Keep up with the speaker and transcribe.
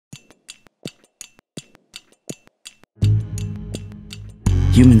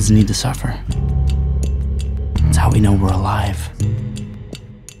Humans need to suffer. It's how we know we're alive.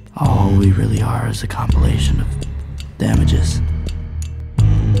 All we really are is a compilation of damages.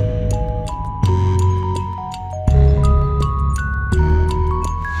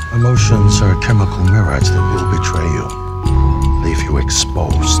 Emotions are chemical mirrors that will betray you, leave you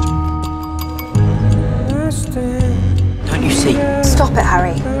exposed. Don't you see? Stop it,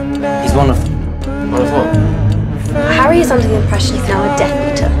 Harry. He's one of them. One of what? Harry is under the impression he's now a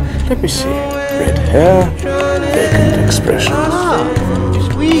Death Eater. Let me see. Red hair, vacant expressions. Miss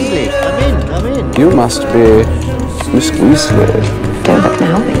Weasley, come in. You must be Miss Weasley. Don't look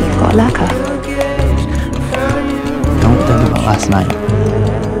now, but you've got a lurker. Don't think about last night.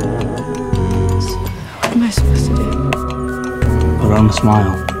 What am I supposed to do? Put on a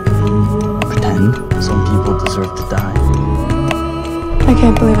smile. Pretend some people deserve to die. I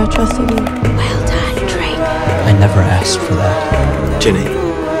can't believe I trusted you. Well done, Draco. I never asked for that. Ginny,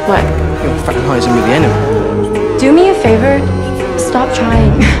 What? you're fraternizing with the enemy. Do me a favor. Stop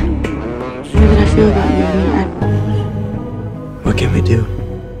trying. The way that I feel about you, What can we do?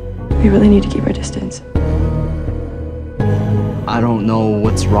 we really need to keep our distance. I don't know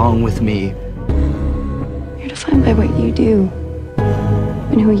what's wrong with me. You're defined by what you do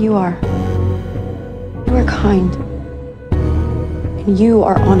and who you are. You are kind. And you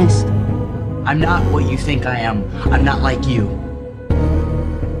are honest. I'm not what you think I am. I'm not like you.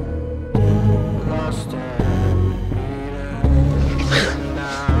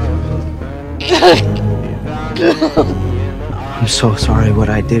 I'm so sorry what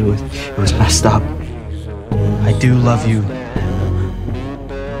I did it was messed up. I do love you.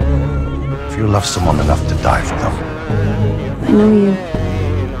 If you love someone enough to die for them, I know you.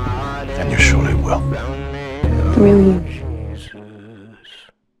 then you surely will. The real you.